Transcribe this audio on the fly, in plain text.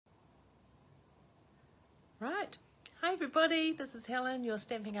Right. Hi everybody, this is Helen, your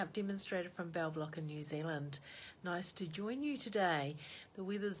Stampin' Up demonstrator from Bell Block in New Zealand. Nice to join you today. The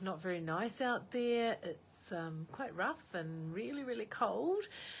weather's not very nice out there. It's quite rough and really cold,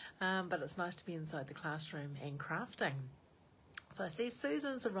 but it's nice to be inside the classroom and crafting. So I see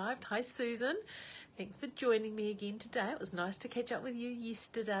Susan's arrived. Hi Susan. Thanks for joining me again today. It was nice to catch up with you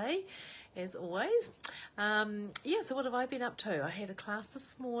yesterday, as always. So what have I been up to? I had a class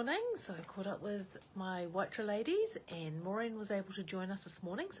this morning, so I caught up with my Waitra ladies, and Maureen was able to join us this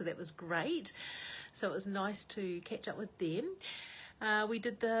morning, so that was great. So it was nice to catch up with them. We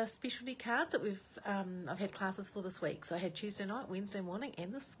did the specialty cards that I've had classes for this week. So I had Tuesday night, Wednesday morning,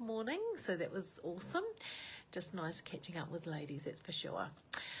 and this morning, so that was awesome. Just nice catching up with ladies, that's for sure.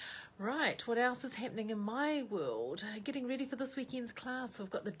 Right, what else is happening in my world? Getting ready for this weekend's class. So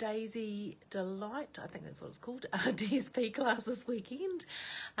we've got the Daisy Delight, I think that's what it's called, DSP class this weekend.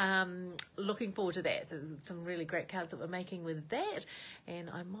 Looking forward to that. There's some really great cards that we're making with that, and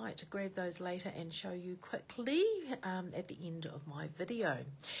I might grab those later and show you quickly at the end of my video.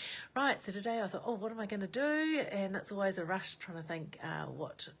 Right, so today I thought, what am I going to do? And it's always a rush trying to think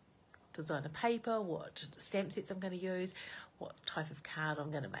what designer paper, what stamp sets I'm going to use, what type of card I'm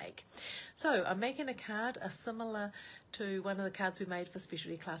going to make. So I'm making a card similar to one of the cards we made for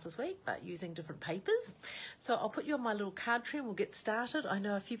specialty class this week, but using different papers. So I'll put you on my little card tray and we'll get started. I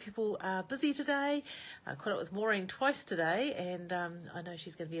know a few people are busy today. I caught up with Maureen twice today, and I know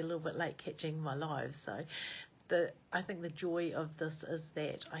she's going to be a little bit late catching my live. So I think the joy of this is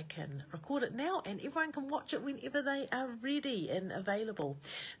that I can record it now and everyone can watch it whenever they are ready and available.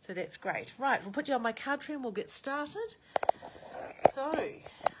 So that's great. Right, we'll put you on my card tray and we'll get started. So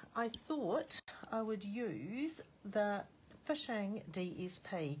I thought I would use the fishing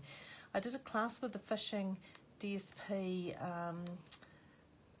DSP. I did a class with the fishing DSP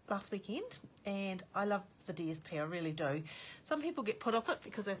last weekend, and I love the DSP, I really do. Some people get put off it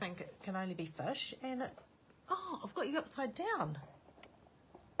because they think it can only be fish, and I've got you upside down.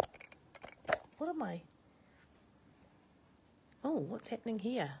 What am I? Oh, what's happening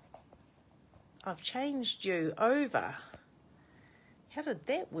here? I've changed you over. How did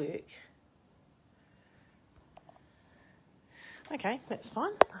that work? Okay, that's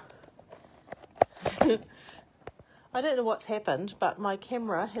fine. I don't know what's happened, but my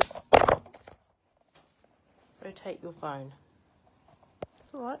camera has... Rotate your phone.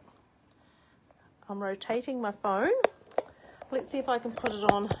 It's all right. I'm rotating my phone. Let's see if I can put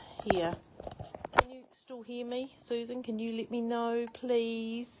it on here. Can you still hear me, Susan? Can you let me know,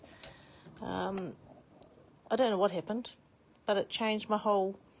 please? I don't know what happened, but it changed my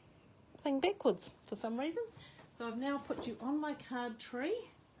whole thing backwards for some reason. So I've now put you on my card tree,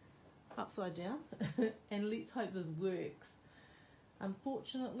 upside down, and let's hope this works.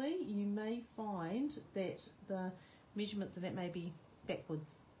 Unfortunately, you may find that the measurements of that may be backwards,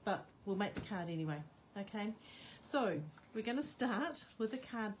 but we'll make the card anyway, okay? So we're going to start with the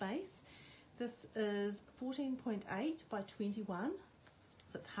card base. This is 14.8 by 21,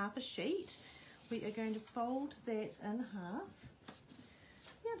 so it's half a sheet. We are going to fold that in half.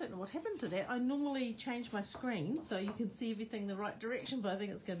 Yeah, I don't know what happened to that. I normally change my screen so you can see everything the right direction, but I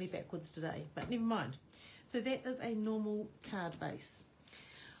think it's going to be backwards today, but never mind. So that is a normal card base.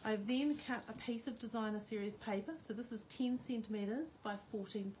 I've then cut a piece of designer series paper. So this is 10 centimetres by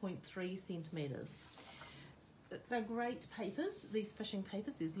 14.3 centimetres. They're great papers, these fishing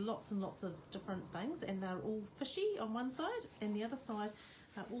papers. There's lots and lots of different things, and they're all fishy on one side, and the other side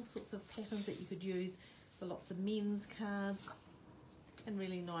are all sorts of patterns that you could use for lots of men's cards and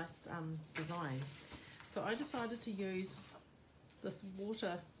really nice designs. So I decided to use this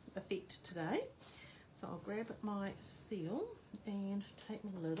water effect today. So I'll grab my seal and take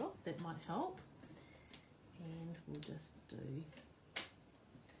my lid off, that might help. And we'll just do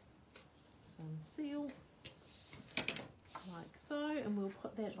some seal like so, and we'll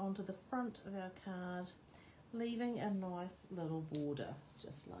put that onto the front of our card, leaving a nice little border,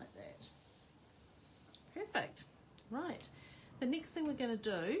 just like that. Perfect. Right, the next thing we're going to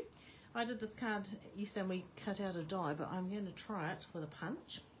do, I did this card yesterday and we cut out a die, but I'm going to try it with a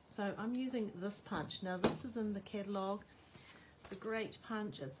punch. So I'm using this punch. Now this is in the catalogue. It's a great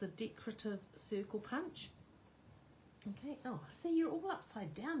punch. It's a decorative circle punch. Okay, see, you're all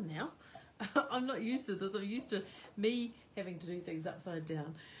upside down now. I'm not used to this. I'm used to me having to do things upside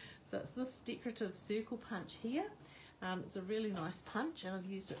down. So it's this decorative circle punch here. It's a really nice punch, and I've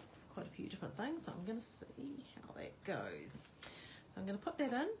used it for quite a few different things. So I'm going to see how that goes. So I'm going to put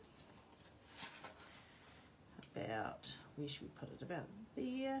that in. About, where should we put it? About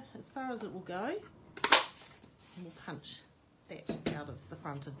there, as far as it will go. And we'll punch that out of the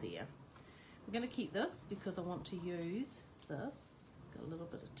front of there. We're going to keep this because I want to use this. Got a little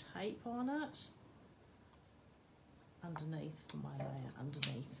bit of tape on it underneath for my layer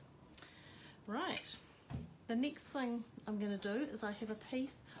underneath. Right, the next thing I'm going to do is I have a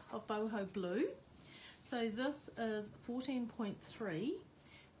piece of boho blue. So this is 14.3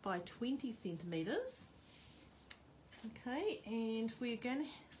 by 20 centimeters. Okay, and we're going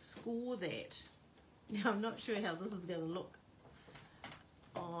to score that. Now I'm not sure how this is going to look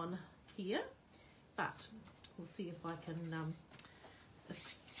on here, but we'll see if I can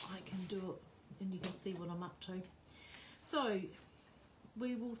do it, and you can see what I'm up to. So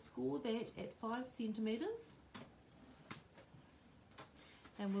we will score that at 5 centimeters,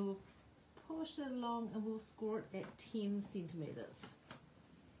 and we will push it along, and we'll score it at 10 centimeters.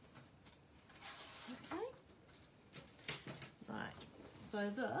 Okay. Right. So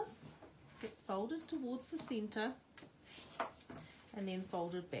this gets folded towards the center, and then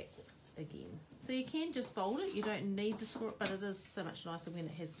folded back again. So you can just fold it, you don't need to score it, but it is so much nicer when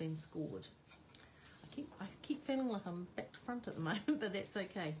it has been scored. I keep feeling like I'm back to front at the moment, but that's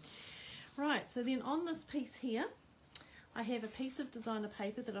okay. Right, so then on this piece here, I have a piece of designer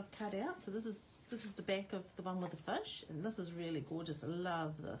paper that I've cut out. So this is the back of the one with the fish, and this is really gorgeous. I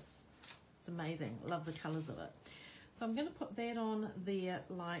love this. It's amazing. I love the colours of it. So I'm going to put that on there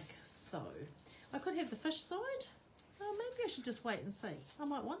like so. I could have the fish side. Maybe I should just wait and see. I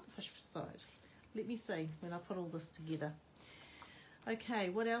might want the fish side. Let me see when I put all this together. Okay,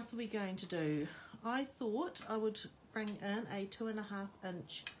 what else are we going to do? I thought I would bring in a 2.5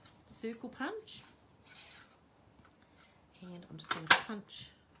 inch circle punch. And I'm just going to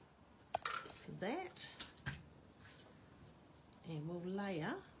punch that. And we'll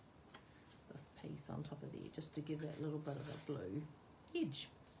layer this piece on top of there just to give that little bit of a blue edge.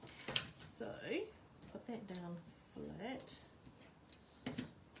 So, put that down flat.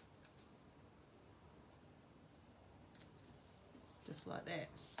 Just like that.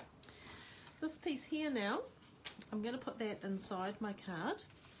 This piece here now, I'm going to put that inside my card.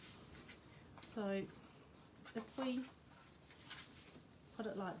 So if we put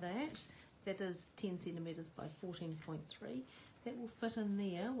it like that, that is 10 centimeters by 14.3. That will fit in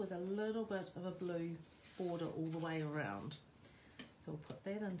there with a little bit of a blue border all the way around. So we'll put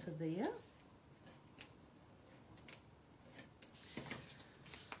that into there.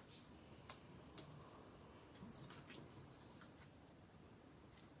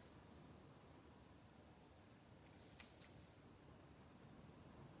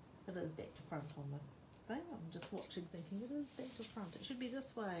 It is back to front on the thing. I'm just watching thinking it is back to front. It should be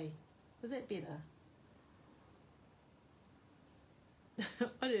this way. Is that better?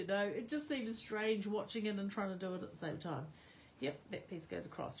 I don't know. It just seems strange watching it and trying to do it at the same time. Yep, that piece goes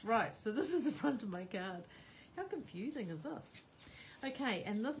across. Right, so this is the front of my card. How confusing is this? Okay,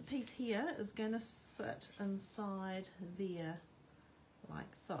 and this piece here is going to sit inside there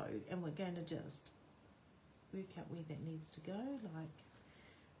like so. And we're going to just work out where that needs to go. Like,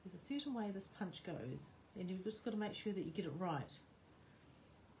 there's a certain way this punch goes, and you've just got to make sure that you get it right.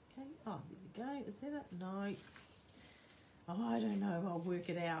 Okay, oh, there we go. Is that it? No. Oh, I don't know. I'll work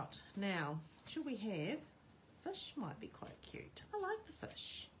it out. Now, should we have fish? Might be quite cute. I like the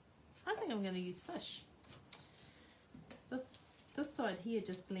fish. I think I'm going to use fish. This side here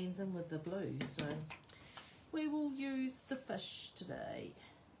just blends in with the blue, so we will use the fish today.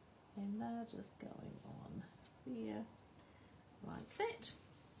 And they're just going on there like that.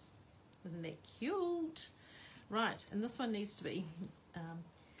 Isn't that cute? Right, and this one needs to be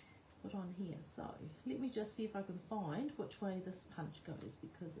put on here. So let me just see if I can find which way this punch goes,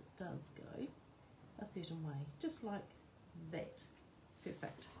 because it does go a certain way, just like that.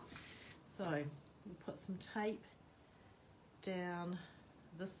 Perfect. So we'll put some tape down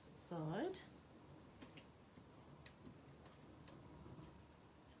this side.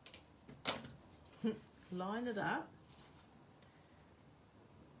 Line it up.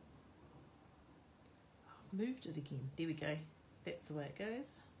 Moved it again. There we go. That's the way it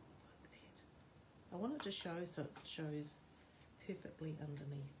goes. Like that. I want it to show so it shows perfectly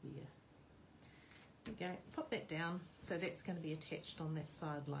underneath there. There we go. Put that down. So that's going to be attached on that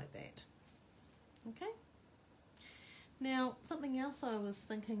side like that. Okay. Now, something else I was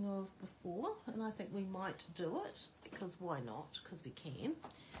thinking of before, and I think we might do it, because why not? Because we can,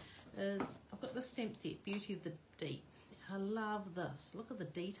 is I've got this stamp set, Beauty of the Deep. I love this. Look at the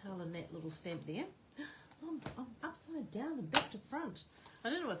detail in that little stamp there. I'm upside down and back to front.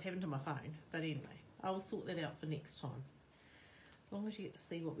 I don't know what's happened to my phone, but anyway, I will sort that out for next time. As long as you get to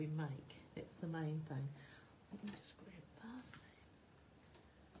see what we make, that's the main thing. Let me just grab this.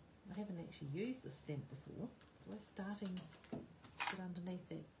 I haven't actually used this stamp before, so we're starting to get underneath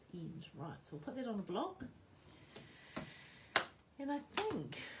that end. Right, Right, so we'll put that on a block. And I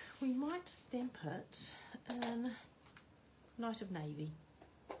think we might stamp it in Night of Navy.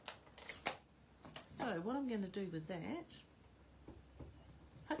 So what I'm going to do with that,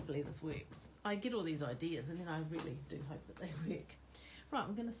 hopefully this works. I get all these ideas and then I really do hope that they work. Right,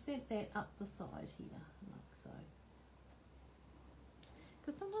 I'm going to stamp that up the side here, like so.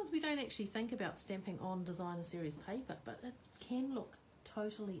 Because sometimes we don't actually think about stamping on designer series paper, but it can look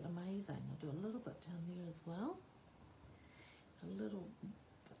totally amazing. I'll do a little bit down there as well. A little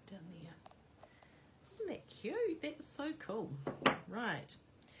bit down there. Isn't that cute? That was so cool. Right.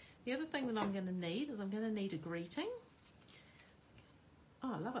 The other thing that I'm going to need is I'm going to need a greeting.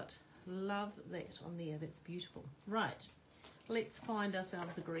 Oh, I love it. Love that on there. That's beautiful. Right. Let's find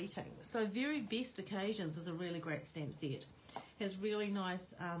ourselves a greeting. So Very Best Occasions is a really great stamp set. Has really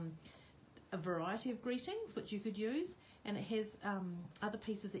nice a variety of greetings which you could use, and it has other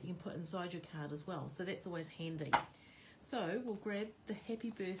pieces that you can put inside your card as well, so that's always handy. So we'll grab the happy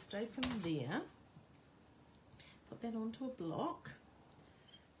birthday from there, put that onto a block,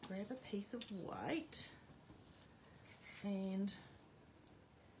 grab a piece of white, and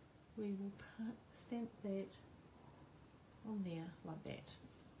we will stamp that on there like that.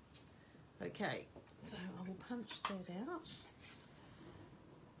 Okay, so I will punch that out.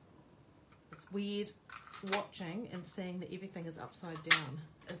 It's weird watching and seeing that everything is upside down.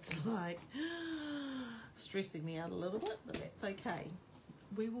 It's like stressing me out a little bit, but that's okay.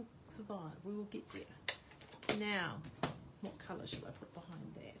 We will survive. We will get there. Now, what colour should I put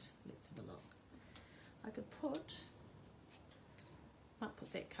behind that? Let's have a look. I could might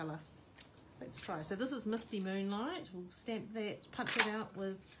put that colour. Let's try. So this is Misty Moonlight. We'll stamp that, punch it out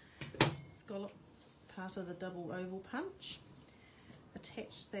with scallop part of the double oval punch.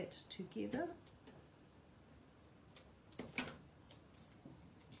 Attach that together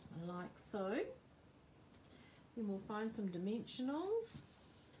like so. Then we'll find some dimensionals.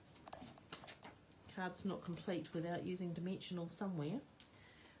 Card's not complete without using dimensional somewhere.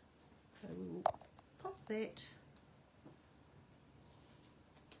 So we will pop that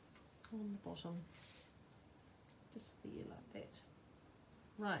on the bottom, just there like that.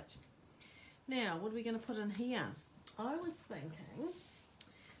 Right, now what are we going to put in here? I was thinking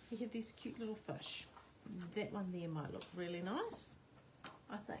we have these cute little fish. That one there might look really nice.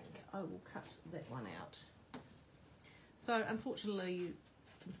 I think I will cut that one out. So unfortunately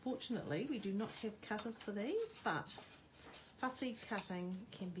we do not have cutters for these, but fussy cutting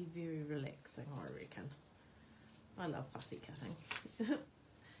can be very relaxing, I reckon. I love fussy cutting.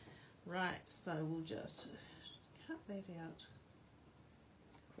 Right, so we'll just cut that out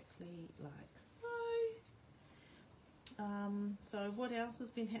quickly like so. So what else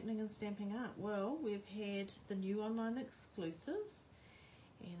has been happening in Stampin' Up? Well, we've had the new online exclusives,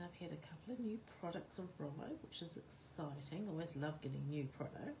 and I've had a couple of new products arrive, which is exciting. I always love getting new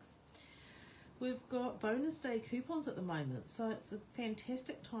products. We've got bonus day coupons at the moment, so it's a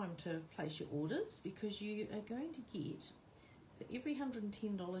fantastic time to place your orders, because you are going to get, for every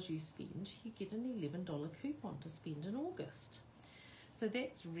 $110 you spend, you get an $11 coupon to spend in August. So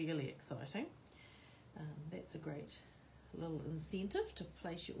that's really exciting. That's a great little incentive to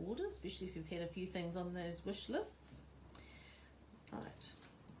place your orders, especially if you've had a few things on those wish lists. Right,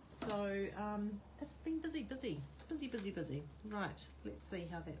 so it's been busy. Right, let's see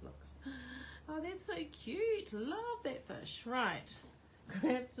how that looks. Oh, that's so cute. Love that fish. Right,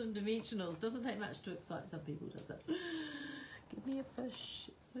 grab some dimensionals. Doesn't take much to excite some people, does it? Give me a fish.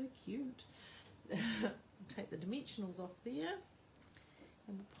 It's so cute. Take the dimensionals off there,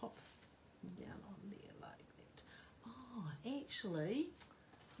 and we'll pop down on there like that. Oh, actually,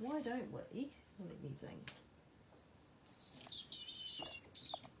 why don't we? Let me think.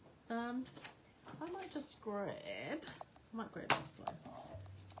 I might just grab this one.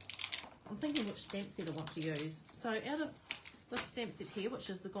 I'm thinking which stamp set I want to use. So out of this stamp set here, which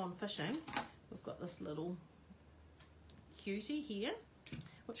is the Gone Fishing, we've got this little cutie here,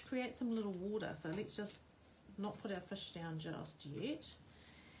 which creates some little water. So let's just not put our fish down just yet.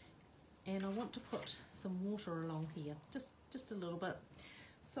 And I want to put some water along here, just a little bit.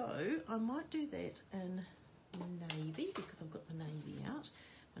 So I might do that in navy, because I've got the navy out.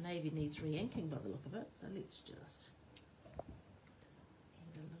 My navy needs re-inking by the look of it, so let's just add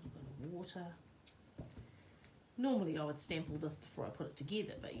a little bit of water. Normally I would stamp all this before I put it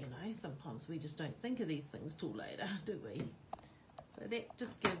together, but you know, sometimes we just don't think of these things till later, do we? So that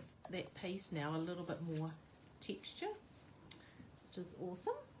just gives that piece now a little bit more texture, which is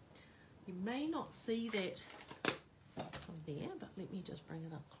awesome. You may not see that from there, but let me just bring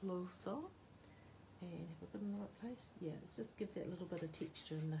it up closer And have I got it in the right place? Yeah, it just gives that little bit of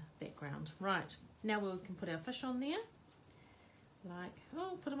texture in the background. Right, now we can put our fish on there. Like,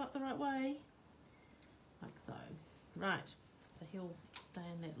 oh, put him up the right way. Like so. Right, so he'll stay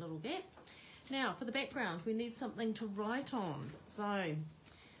in that little gap. Now, for the background, we need something to write on. So,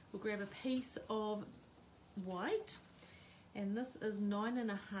 we'll grab a piece of white. And this is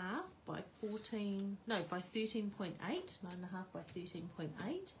 9.5 by 13.8. 9.5 by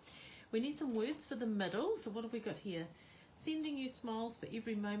 13.8. We need some words for the middle. So what have we got here? Sending you smiles for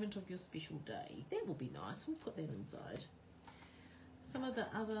every moment of your special day. That will be nice. We'll put that inside. Some of the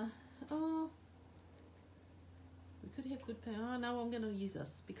other, we could have good things. Oh no, I'm going to use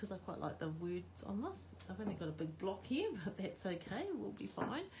this because I quite like the words on this. I've only got a big block here, but that's okay. We'll be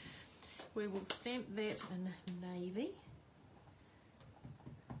fine. We will stamp that in navy.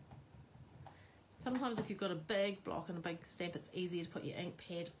 Sometimes if you've got a big block and a big stamp, it's easier to put your ink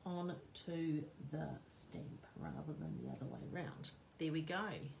pad onto the stamp rather than the other way around. There we go.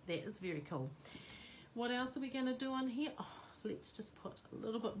 That is very cool. What else are we going to do on here? Oh, let's just put a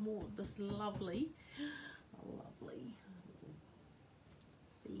little bit more of this lovely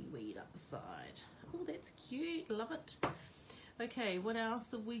seaweed up the side. Oh, that's cute. Love it. Okay, what else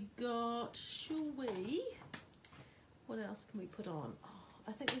have we got? What else can we put on?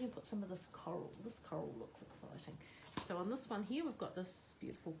 I think we can put some of this coral. This coral looks exciting. So on this one here, we've got this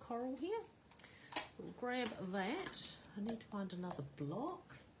beautiful coral here. So we'll grab that. I need to find another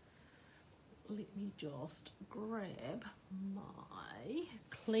block. Let me just grab my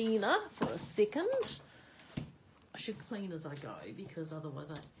cleaner for a second. I should clean as I go because otherwise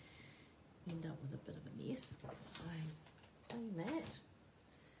I end up with a bit of a mess. So clean that.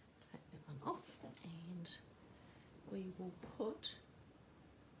 Take that one off and we will put...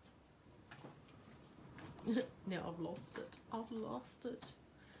 Now I've lost it.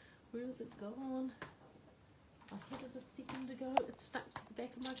 Where has it gone? I had it a second ago. It's stuck to the back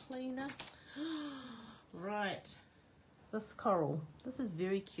of my cleaner. Right, this coral, this is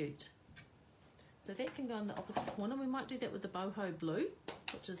very cute. So that can go in the opposite corner. We might do that with the boho blue,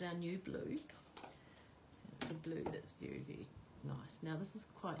 which is our new blue. It's a blue that's very, very nice. Now this is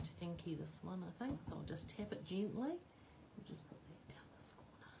quite inky, this one, I think, so I'll just tap it gently. We'll just put that down this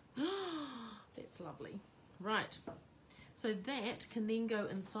corner. That's lovely. Right, so that can then go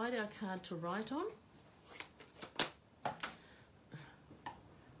inside our card to write on.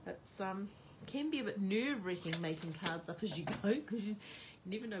 It's can be a bit nerve-wracking making cards up as you go because you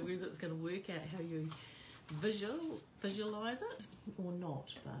never know whether it's going to work out how you visualize it or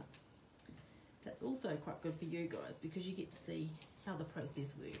not, but that's also quite good for you guys because you get to see how the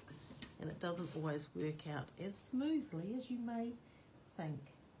process works and it doesn't always work out as smoothly as you may think.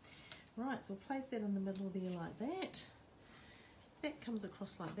 Right, so we'll place that in the middle there like that. That comes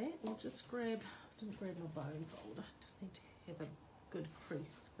across like that. We'll just grab, didn't grab my bone folder, just need to have a good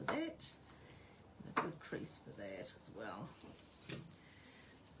crease for that and a good crease for that as well.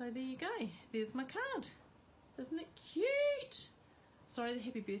 So there you go, there's my card. Isn't it cute? Sorry, the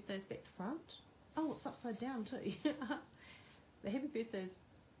happy birthday's back to front. Oh, it's upside down too. The happy birthday's,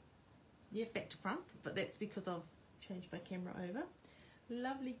 yeah, back to front, but that's because I've changed my camera over.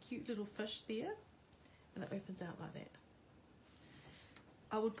 Lovely cute little fish there, and it opens out like that.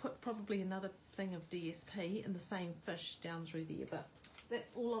 I would put probably another thing of DSP and the same fish down through there, but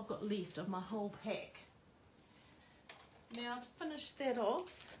that's all I've got left of my whole pack. Now to finish that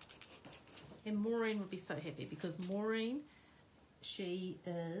off, and Maureen would be so happy because Maureen, she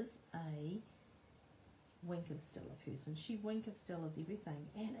is a wink of Stella person. She wink of Stella's everything,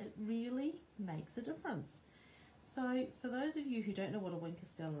 and it really makes a difference. So for those of you who don't know what a wink of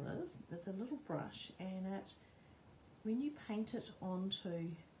Stella is, there's a little brush, and it, when you paint it onto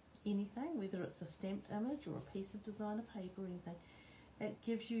anything, whether it's a stamped image or a piece of designer paper or anything, it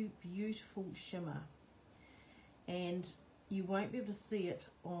gives you beautiful shimmer, and you won't be able to see it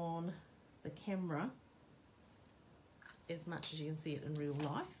on the camera as much as you can see it in real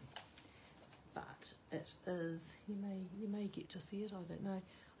life, but it is, you may get to see it, I don't know.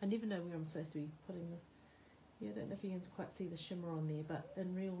 I never know where I'm supposed to be putting this. Yeah, I don't know if you can quite see the shimmer on there, but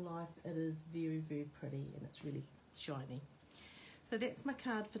in real life it is very, very pretty and it's really shiny. So that's my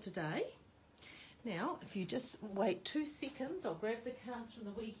card for today. Now, if you just wait 2 seconds, I'll grab the cards from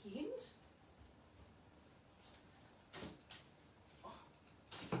the weekend.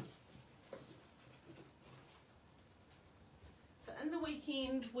 So in the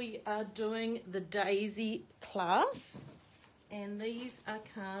weekend we are doing the Daisy class, and these are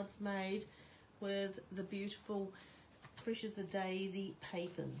cards made with the beautiful Fresh as a Daisy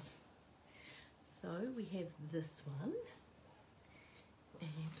papers. So we have this one, and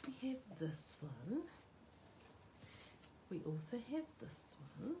we have this one, We also have this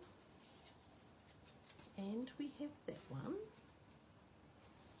one, and we have that one,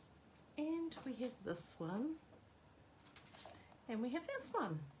 and we have this one, and we have this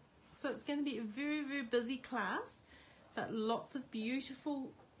one. So it's going to be a very, very busy class, but lots of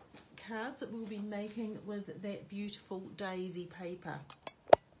beautiful cards that we'll be making with that beautiful daisy paper.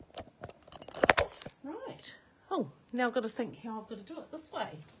 Right. Oh, now I've got to think how I've got to do it this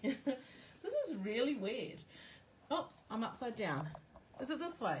way. This is really weird. Oops, I'm upside down. Is it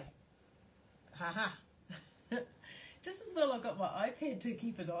this way? Haha. Just as well I've got my iPad to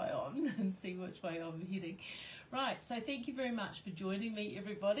keep an eye on and see which way I'm heading. Right, so thank you very much for joining me,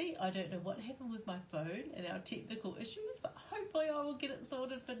 everybody. I don't know what happened with my phone and our technical issues, but hopefully I will get it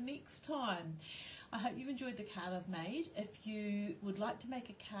sorted for next time. I hope you've enjoyed the card I've made. If you would like to make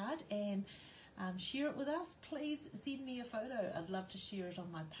a card and share it with us, please send me a photo. I'd love to share it on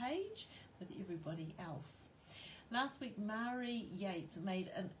my page with everybody else. Last week, Mari Yates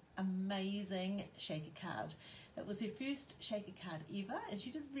made an amazing shaker card. It was her first shaker card ever, and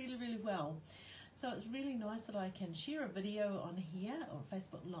she did really, really well. So it's really nice that I can share a video on here or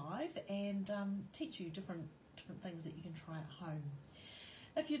Facebook Live and teach you different things that you can try at home.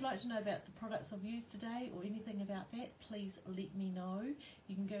 If you'd like to know about the products I've used today or anything about that, please let me know.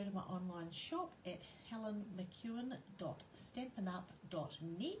 You can go to my online shop at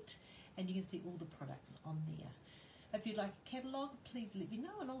helenmcewen.stampinup.net and you can see all the products on there. If you'd like a catalogue, please let me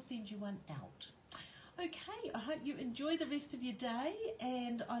know and I'll send you one out. Okay, I hope you enjoy the rest of your day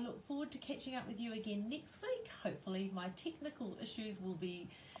and I look forward to catching up with you again next week. Hopefully my technical issues will be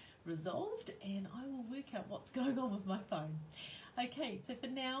resolved and I will work out what's going on with my phone. Okay, so for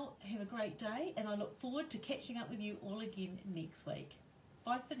now, have a great day and I look forward to catching up with you all again next week.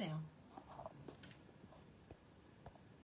 Bye for now.